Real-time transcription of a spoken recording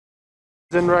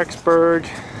In Rexburg.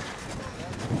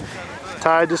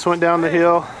 Ty just went down the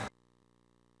hill.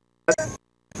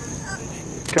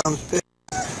 Comes big.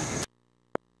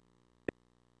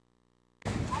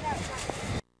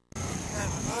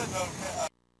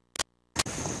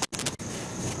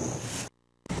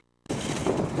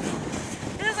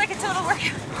 This is like a total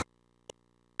workout.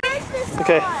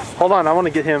 Okay, hold on. I want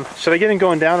to get him. Should I get him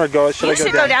going down or go? Should I go down?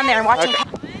 You should go down there and watch him.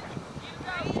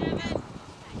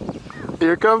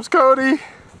 Here comes Kody.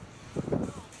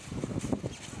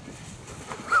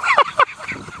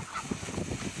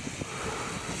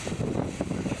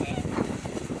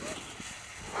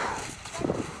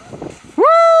 Woo!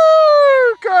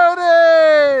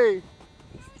 Kody!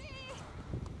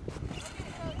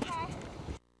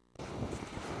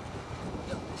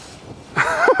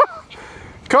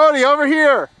 Kody, over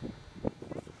here!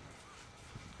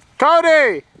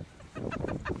 Kody!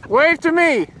 Wave to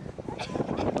me!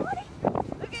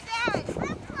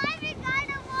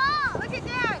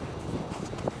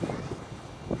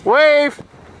 Wave!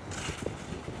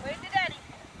 Wave to Daddy.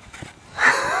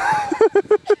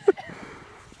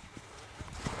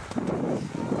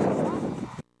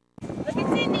 Look at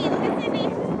Cindy, look at Cindy.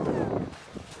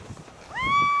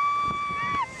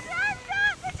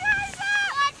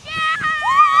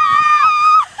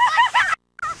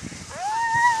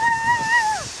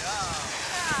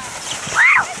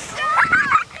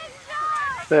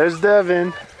 There's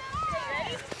Devin.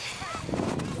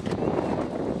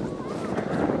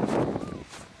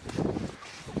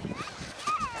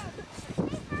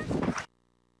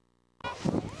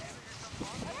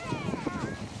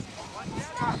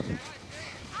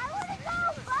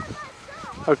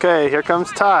 Okay, here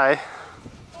comes Ty.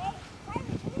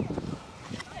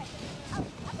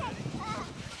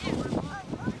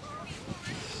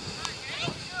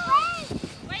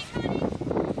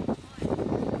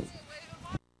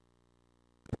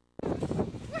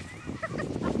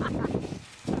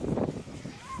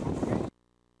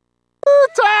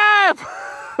 Ty!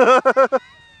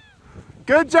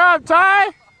 Good job, Ty!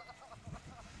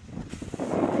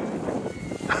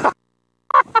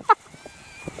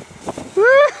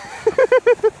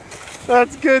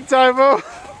 That's good, Tybo.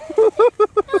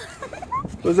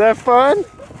 Was that fun?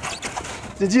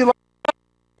 Did you like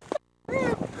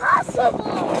it? Impossible!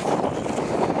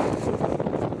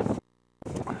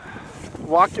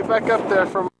 Walk you back up there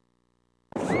from.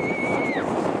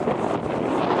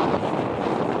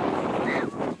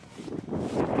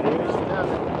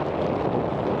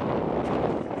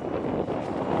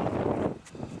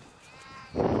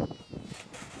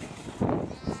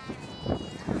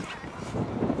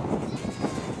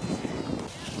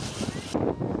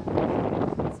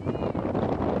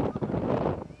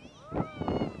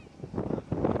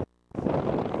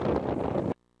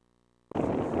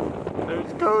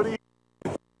 There's Kody.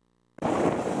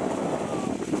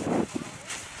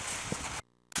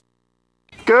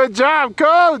 Good job,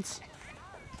 Codes!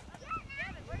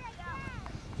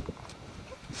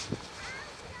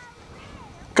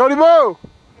 Kody Boo!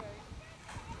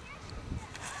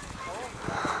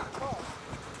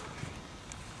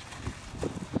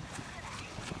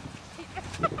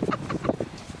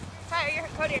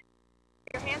 Kody,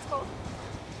 your hands cold?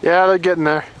 Yeah, they're getting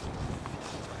there.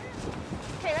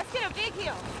 Okay, let's get a big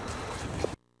heel.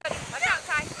 Watch out,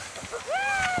 Ty.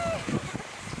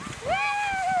 Yeah.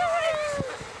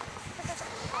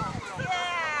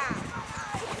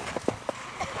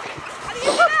 How do you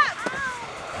get up?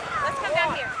 Let's come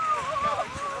down here.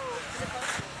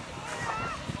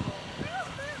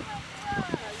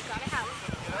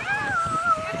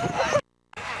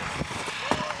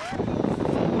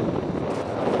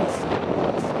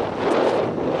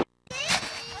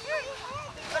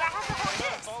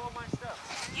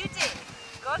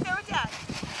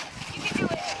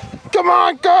 Come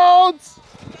on, Codes!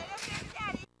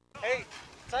 Hey,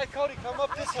 Ty, Kody, come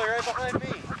up this way, right behind me.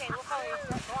 Okay, we'll follow you.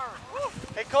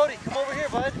 Hey, Kody, come over here,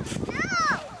 bud. No,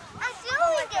 I'm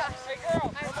doing it. Hey,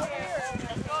 girl, come over here.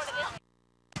 Let's go to this.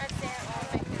 That's there. Oh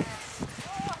my goodness.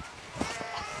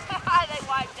 They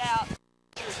wiped out.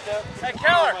 Hey,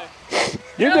 Keller.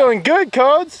 You're doing good,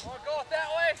 Codes. Want to go that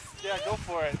way? Yeah, go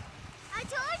for it. I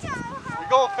told you. You're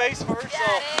going face first,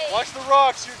 so watch the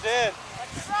rocks, you're dead.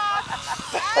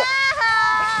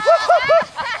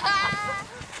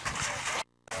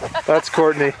 That's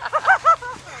Courtney.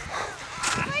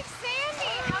 Like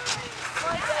Sandy.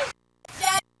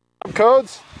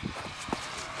 Codes?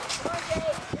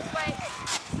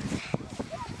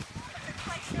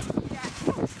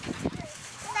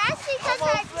 That's because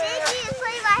I did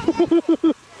play my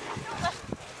hand.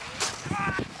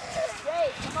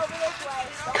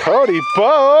 Kody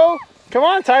Bo! Come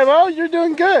on, Tylo, you're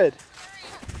doing good.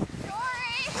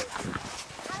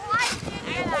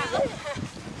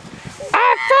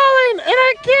 I'm falling and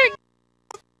I can't.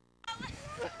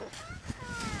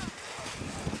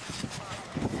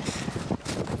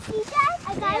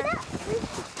 I got it.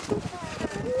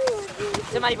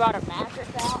 Somebody brought a mattress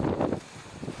out.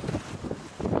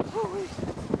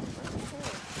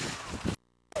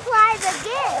 Climb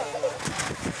again.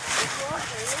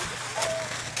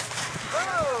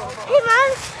 Hey,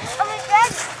 Mom. Oh my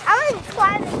God. I want to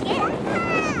climb again.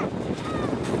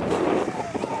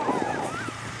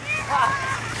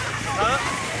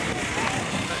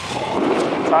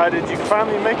 Ty, did you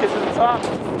finally make it to the top?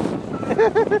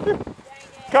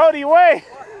 Kody, wait!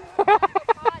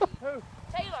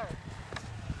 Taylor.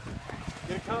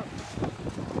 Get a cup.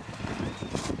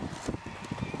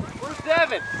 Where's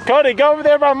Devin? Kody, go over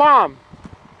there by Mom.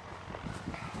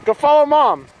 Go follow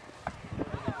Mom.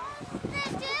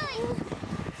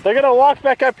 They're gonna walk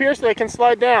back up here so they can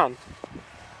slide down.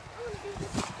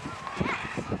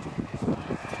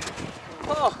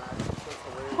 Oh.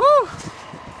 Woo!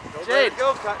 Jade,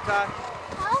 go, Ty.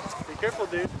 Be careful,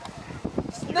 dude.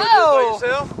 You No! gonna do it by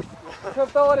yourself? Come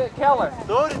throw it at Keller.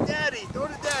 Throw it at Daddy. Throw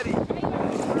it at Daddy. You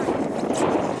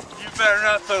better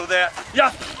not throw that.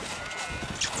 Yeah.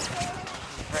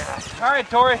 All right,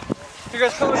 Torry. You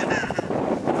guys throw it.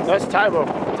 That's Tylo.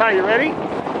 Ty, you ready?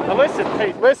 Now listen,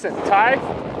 hey, listen, Ty.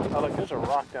 Oh look, there's a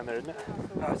rock down there, isn't it?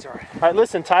 No, it's all right. All right,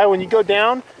 listen, Ty, when you go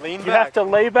down, Lean you back. have to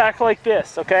lay back like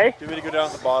this, okay? Do you want me to go down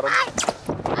at the bottom?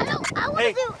 I want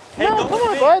Hey, to do. hey, No, go come with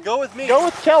on, me. bud. Go with me. Go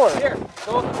with Keller. Here,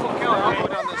 go with Keller. I'll go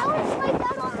down this I one. want to slide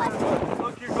down on my foot.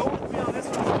 Look, here, go with me on this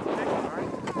one. Okay,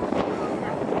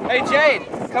 all right? Hey,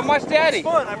 Jade, come watch Daddy. It's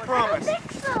fun, I promise. I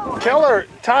think so. Keller,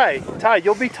 Ty,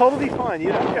 you'll be totally fine. You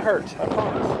don't get hurt, I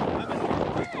promise.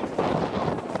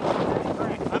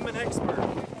 I'm an expert. Okay.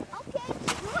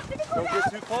 You want me to go Don't down?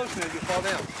 get too close and you fall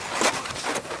down.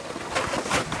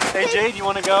 Hey, Jade, you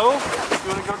want to go? You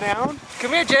want to go down?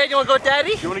 Come here, Jade. You want to go with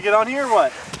Daddy? You want to get on here or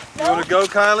what? You want to go,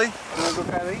 Kylie? You want to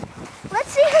go, Kylie? Let's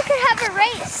see who can have a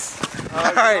race.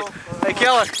 All right. Hey,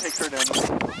 Keller. Take her down.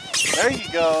 There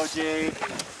you go, Jade.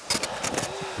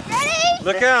 Ready?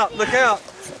 Look out, look out.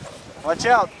 Watch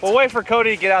out. We'll wait for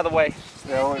Kody to get out of the way.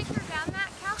 Yeah, wait.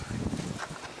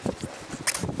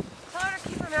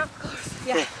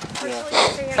 Yeah. Yeah.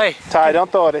 Hey, Ty,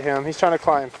 don't throw it at him. He's trying to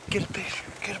climb. Get a picture.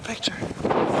 Get a picture.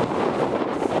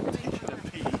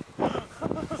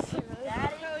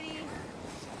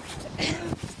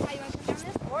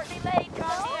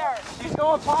 she's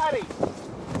going potty.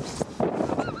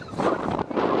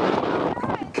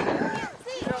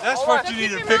 That's what you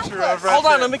need a picture of right Hold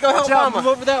on, there. let me go help Watch out, Mama.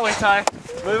 Move over that way, Ty.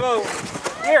 Move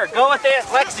over. Here, go with Aunt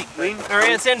Lexi. Or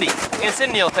Aunt Cindy. Aunt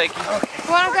Cindy will take you.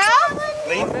 You want to go?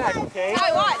 Lean back, okay?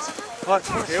 Hey, watch.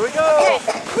 Watch. Here we go.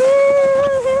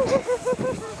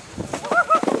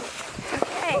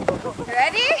 Okay,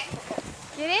 ready?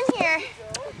 Get in here.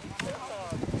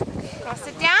 Go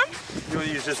sit down. You want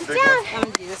to use this big Down. one? I'm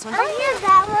going to do this one. Oh, here's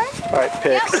that one. All right,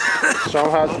 picks. Show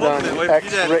him how it's done. Wait for your daddy.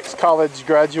 Ex-Rick's college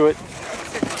graduate.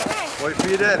 Wait for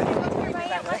your daddy.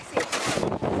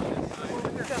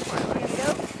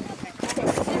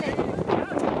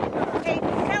 Hey,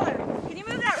 Keller, can you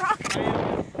move that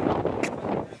rock?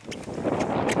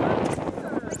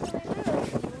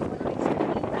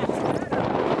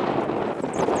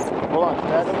 Hold on,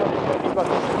 Dad. He's about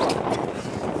to...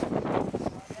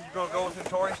 You gonna go with him,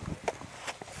 Torry?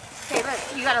 Okay,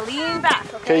 look, you got to lean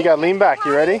back, Okay, you got to lean back.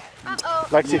 You ready? Uh-oh.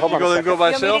 Lexi, hold You on a gonna second. go by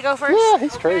You want me to yourself? go first? Yeah,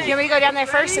 he's crazy. You want me to go down there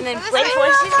first and then wait for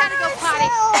it? She's got to go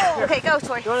potty. Okay, go,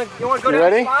 Torry. You want to go You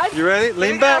down ready? the slide? You ready?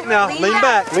 Lean back now. Lean Lean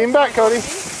back. back. Lean back, Kody.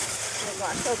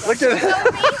 Look at it.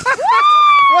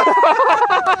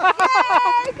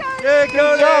 Yay, Yeah,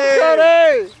 Good job,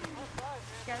 Kody.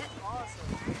 Kody.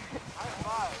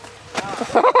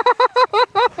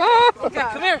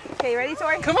 Come here. Okay, ready,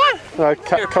 Torry? Come on.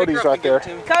 Cody's right there.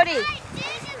 Cody.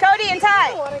 Cody and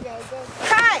Ty.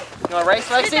 Ty. You want to race,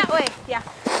 Scoot Lexi? that way. Yeah.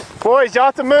 Boys, y'all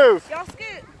have to move. Y'all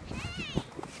scoot.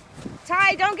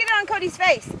 Ty, don't get it on Cody's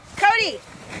face. Cody,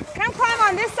 come climb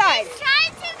on this side.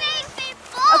 Trying to make me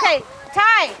fall. Okay,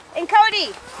 Ty and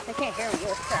Cody. They can't hear me.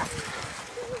 It's crap.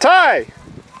 Ty, you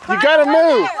Climb got to on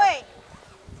move. that way.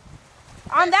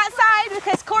 On that side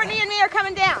because Courtney and me are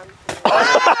coming down.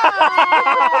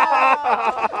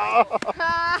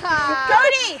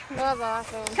 Cody! That was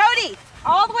awesome. Cody,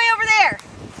 all the way over there.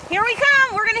 Here we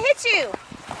come. We're going to hit you.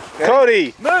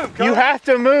 Kody, Move, Kody. you have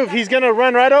to move. He's going to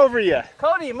run right over you.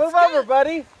 Cody, move over,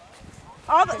 buddy.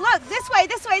 Look, this way,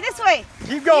 this way, this way.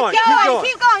 Keep going. Keep going,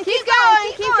 keep going, keep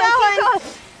going, keep going.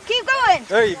 Keep going.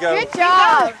 There you go. Good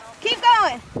job. Keep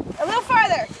going. A little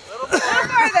farther. A little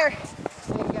farther.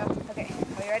 There you go. Okay.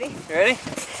 Are you ready? You ready?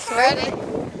 Ready?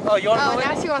 Oh, you want to Oh, go with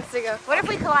now me? she wants to go. What if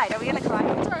we collide? Are we gonna collide?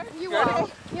 You ready?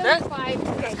 won't. You'll Set. be fine.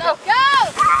 Okay. Go! Go!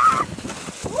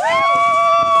 Woo!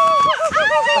 Oh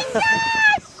my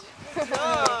gosh!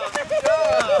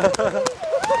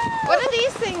 What do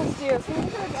these things do? Can you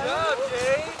put it Good down? job,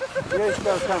 Jay. You guys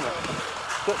gotta come up.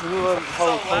 Put the new one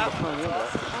hold the front end up.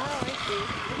 Oh, I see.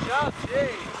 Good job, Jay.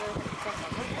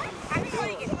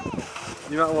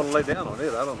 You might want to lay down on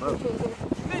it. I don't know.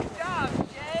 Good job,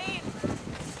 Jay.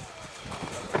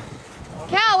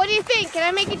 Cal, what do you think? Can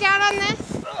I make it down on this?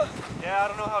 Yeah, I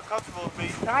don't know how comfortable it'll be.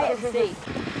 Try it and see.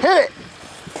 Hit it!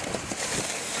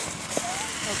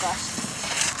 Oh gosh.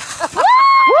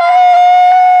 Woo!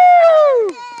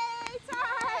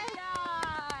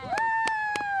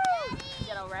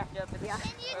 Get all wrapped up in the Can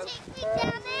you take me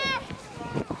down there?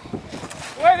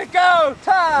 Way to go,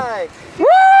 Ty.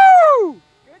 Woo!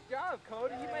 Good job,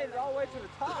 Kody. You made it all the way to the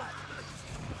top.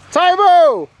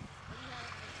 Tybo!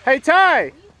 Hey,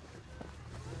 Ty!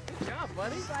 Good job,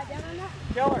 buddy.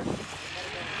 Killer.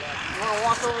 You want to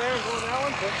walk over there and go in that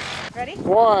one? Ready?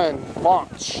 One,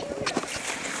 launch.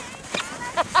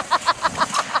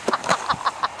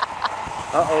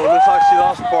 Uh-oh, looks like she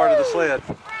lost part of the sled.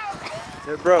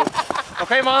 It broke.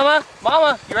 Okay, Mama.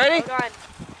 Mama, you ready? Hold on.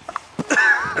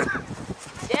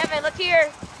 Devin, look here.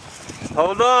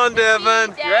 Hold on,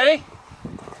 Devin. You ready?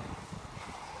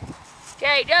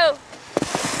 Okay, go.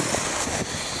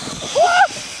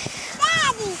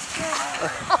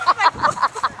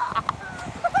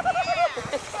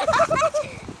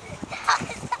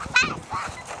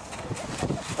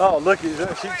 Oh, look, she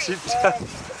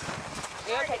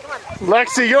Okay, come on.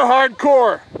 Lexy, you're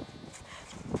hardcore.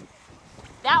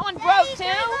 That one broke too?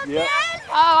 Yep.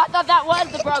 Oh, I thought that was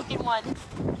the broken one.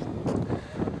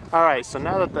 All right, so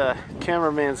now that the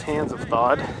cameraman's hands have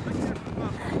thawed, I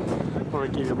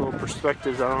want to give you a little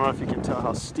perspective. I don't know if you can tell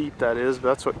how steep that is, but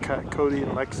that's what Kody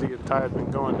and Lexy and Ty have been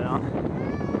going down.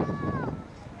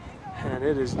 And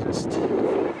it is just,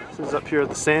 this is up here at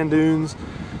the sand dunes,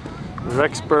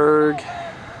 Rexburg.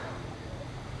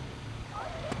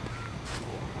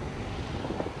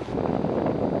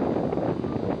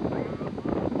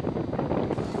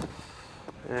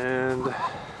 And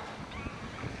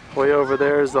way over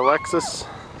there is the Lexus.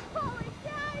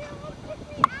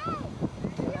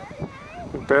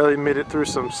 We barely made it through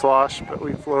some slosh, but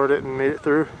we floored it and made it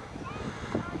through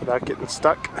without getting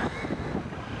stuck.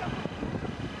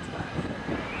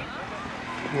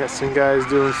 We got some guys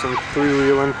doing some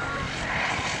three-wheeling.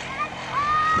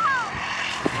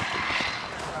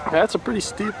 That's a pretty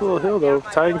steep little hill though.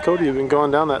 Ty and Kody have been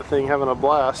going down that thing having a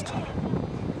blast.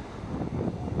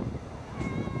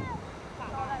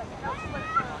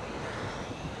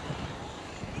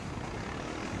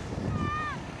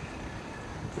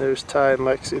 There's Ty and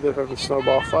Lexy, they're having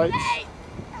snowball fights.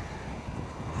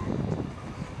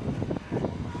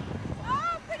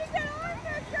 Oh, pretty good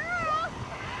order, girl.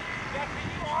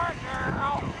 You are,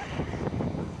 girl.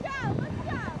 Go, let's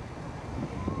go.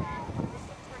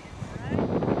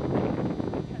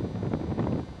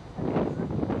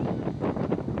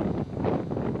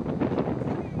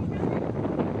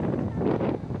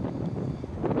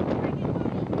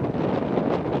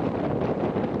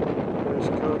 There's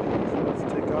Kody, let's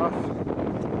take off.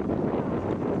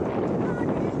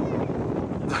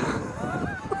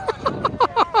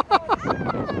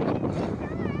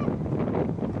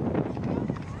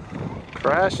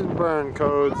 Crash and burn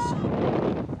codes.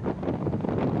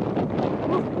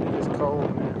 It is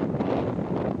cold,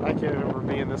 man. I can't remember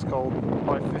being this cold.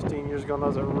 Probably 15 years ago when I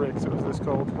was at Rick's, it was this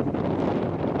cold.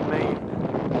 Maine.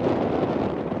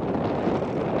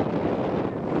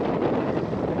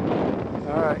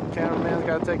 Alright, cameraman's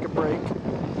gotta take a break.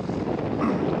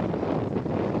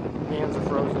 Hands are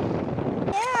frozen.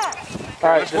 Yeah.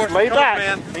 Alright, just lay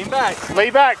back. Lean back. Lay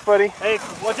back, buddy. Hey,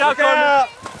 watch out, Look Carmen. out.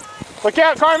 Look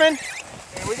out, Carmen!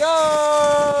 Here we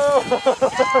go.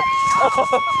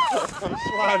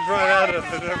 Slides right out of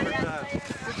it every time.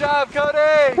 Good job,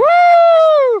 Kody.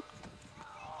 Woo!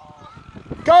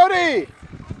 Kody!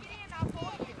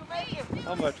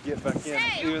 I'm about to get back in.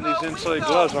 Even these insulated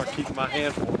gloves aren't keeping my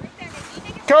hand warm.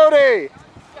 Kody!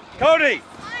 Kody!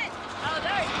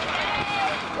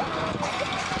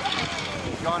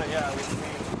 Got it, yeah.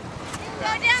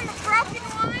 Go down the broken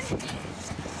one.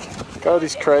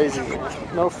 Cody's crazy,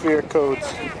 man. No fear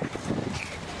codes.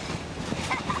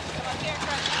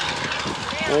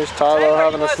 There's Tylo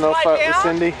having a snow fight with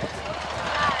Cindy.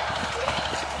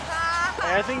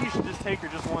 Hey, I think you should just take her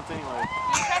just once anyway.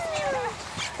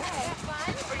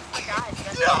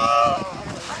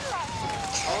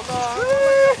 Hold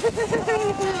on. Yay!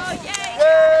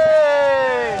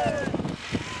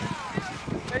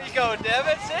 There you go,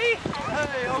 Devin. See? Hey,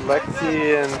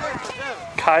 Lexy and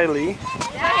Kylie.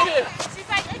 She's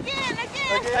like, again.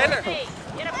 Taylor.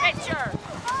 Get a picture.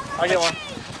 I get one.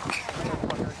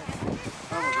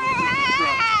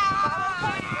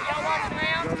 Y'all walk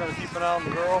around. Y'all gotta keep an eye on the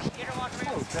girl. Get her walk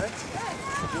around. Okay.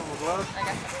 Give them a glove.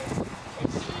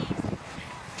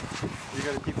 You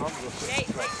gotta keep on the glove. Hey,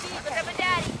 cheese. Look up at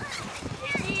Daddy.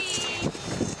 Hey, cheese.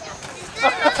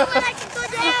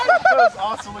 That was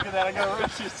awesome. Look at that. I got a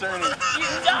she's turning.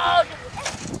 You dog.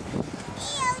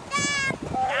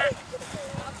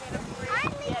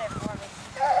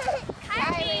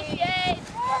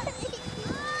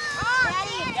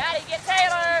 Daddy, get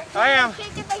Taylor. I am. Hold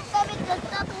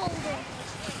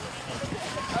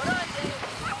on, dude.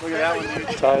 Look at that one,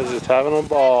 dude. Ty's just having a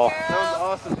ball. That was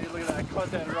awesome, dude. Look at that. I caught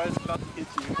that right as it's about to hit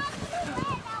you.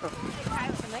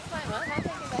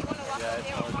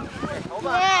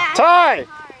 Yeah. Ty!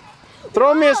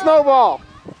 Throw me a snowball.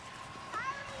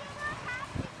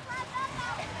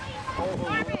 Look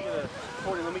at that.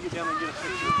 Torry, let me get down there and get a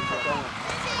picture.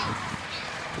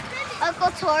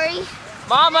 Uncle Torry,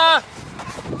 Mama!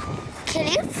 can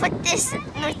you put this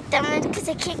with them because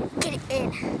I can't get it in?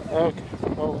 Okay.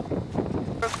 Oh.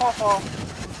 Where's Pawpaw?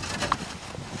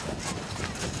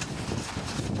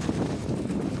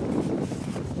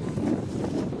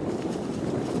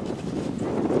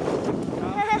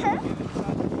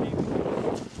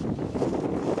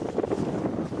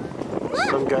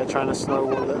 Some guy trying to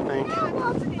snowboard that thing.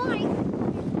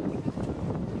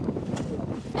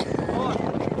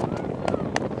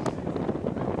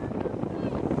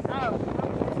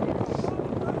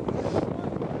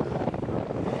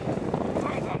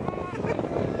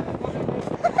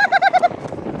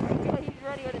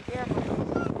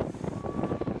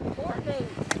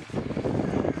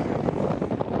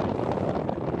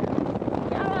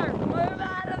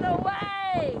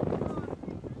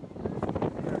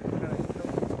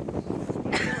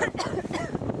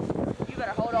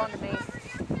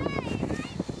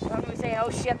 Oh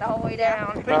shit, the whole way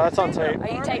down. No, that's on tape. Are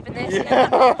you taping this? Yeah.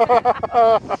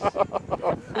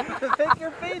 Pick your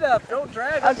feet up. Don't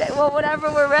drag them. Okay, well,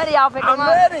 whenever we're ready, I'll pick them I'm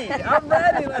up. ready. I'm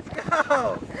ready. Let's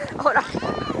go. Hold on.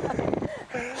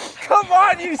 Come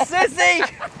on, you sissy.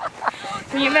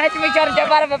 Can you imagine me trying to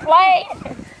jump out of a plane?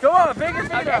 Come on, pick your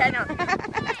feet Okay, up. I know.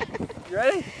 You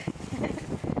ready?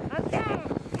 Okay.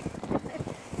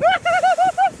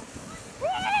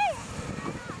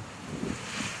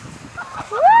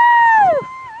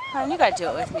 Hon, you gotta do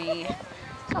it with me.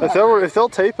 If they'll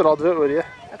tape it, I'll do it with you.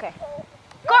 Okay.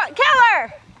 Go on,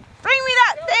 Keller! Bring me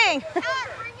that thing!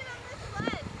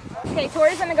 Okay,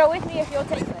 Tori's gonna go with me if you'll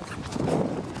take this.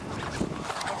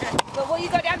 But will you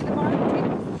go down to the bottom?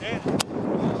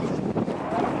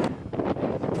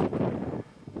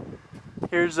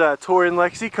 Here's Torry and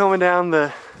Lexy coming down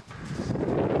the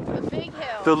Big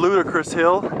hill. the ludicrous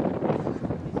hill. Close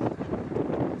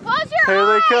your Here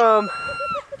they come.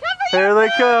 Here they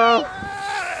come.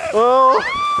 Oh.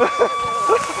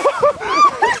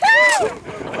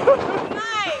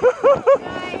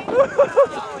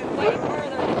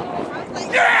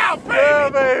 Yeah, baby. Yeah,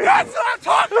 baby. That's what I'm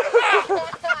talking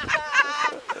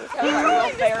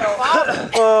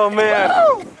about. Oh man.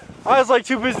 I was like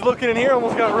too busy looking in here,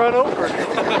 almost got run over.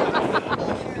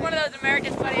 One of those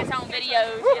America's Funniest Home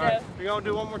videos, you know. You gonna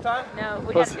do one more time? No,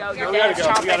 we gotta go. Your We gotta dad's go.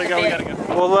 chomping We gotta at go. the We bit. gotta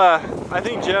go. Well, I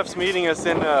think Jeff's meeting us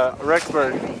in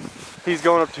Rexburg. He's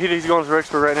going up. He's going to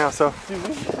Rexburg right now. So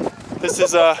this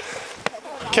is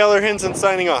Keller Hinson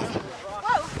signing off.